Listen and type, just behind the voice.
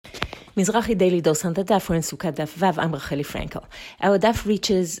Mizrahi Daily Dose on the Daf, we're in Sukkah Daf Vav, I'm Racheli Frankel. Our Daf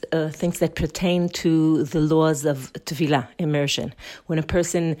reaches things that pertain to the laws of Tevilah, immersion. When a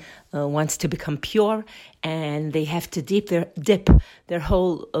person wants to become pure and they have to dip their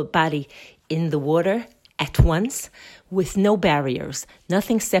whole body in the water at once with no barriers,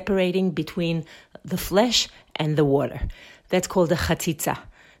 nothing separating between the flesh and the water. That's called a chatzitza.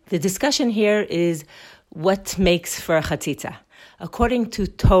 The discussion here is what makes for a chatzitza. According to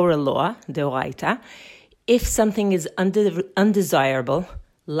Torah law, Deoraita, if something is undesirable,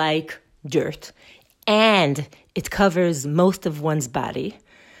 like dirt, and it covers most of one's body,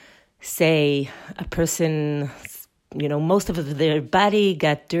 say a person, most of their body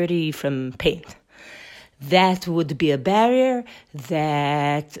got dirty from paint, that would be a barrier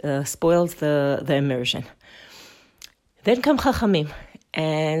that spoils the immersion. Then come Chachamim,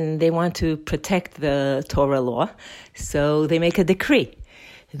 and they want to protect the Torah law, so they make a decree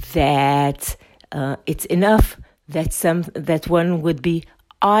that it's enough that one would be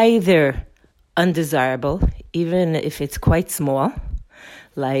either undesirable, even if it's quite small,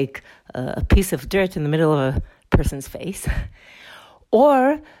 like a piece of dirt in the middle of a person's face,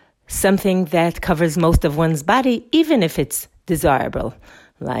 or something that covers most of one's body, even if it's desirable,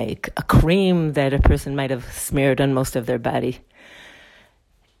 like a cream that a person might have smeared on most of their body.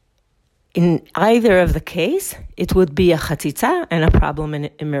 In either of the case, it would be a chatzitza and a problem in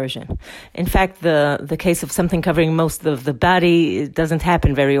immersion. In fact, the case of something covering most of the body doesn't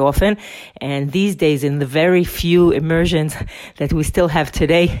happen very often. And these days, in the very few immersions that we still have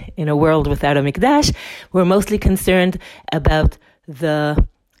today in a world without a mikdash, we're mostly concerned about the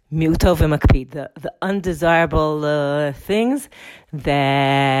miutov v'makpid, the undesirable things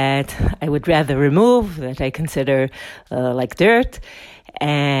that I would rather remove, that I consider like dirt,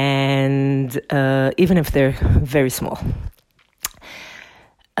 and even if they're very small.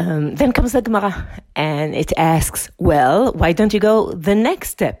 Then comes the Gemara, and it asks, well, why don't you go the next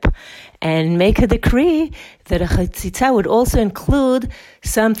step and make a decree that a chatzitza would also include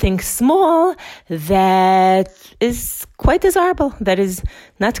something small that is quite desirable, that is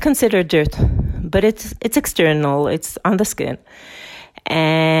not considered dirt, but it's external, it's on the skin.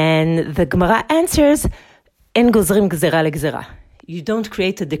 And the Gemara answers, En gozrim gzera legzera. You don't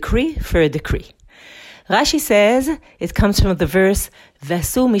create a decree for a decree. Rashi says, it comes from the verse,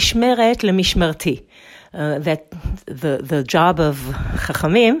 Vasu mishmeret lemishmerti. That the job of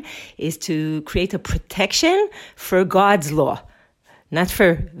Chachamim is to create a protection for God's law, not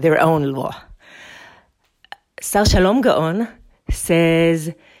for their own law. Sar Shalom Gaon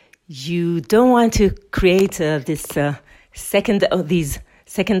says, you don't want to create these second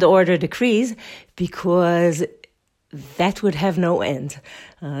order decrees, because that would have no end.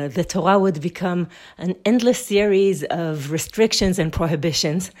 The Torah would become an endless series of restrictions and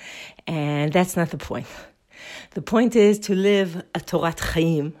prohibitions, and that's not the point. The point is to live a Torat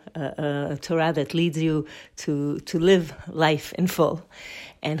Chaim, a Torah that leads you to live life in full.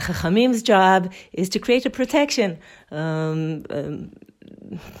 And Chachamim's job is to create a protection,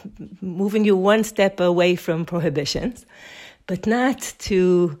 moving you one step away from prohibitions, but not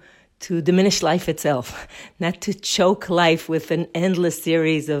to diminish life itself, not to choke life with an endless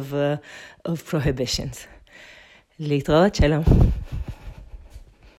series of prohibitions. Litraot, shalom.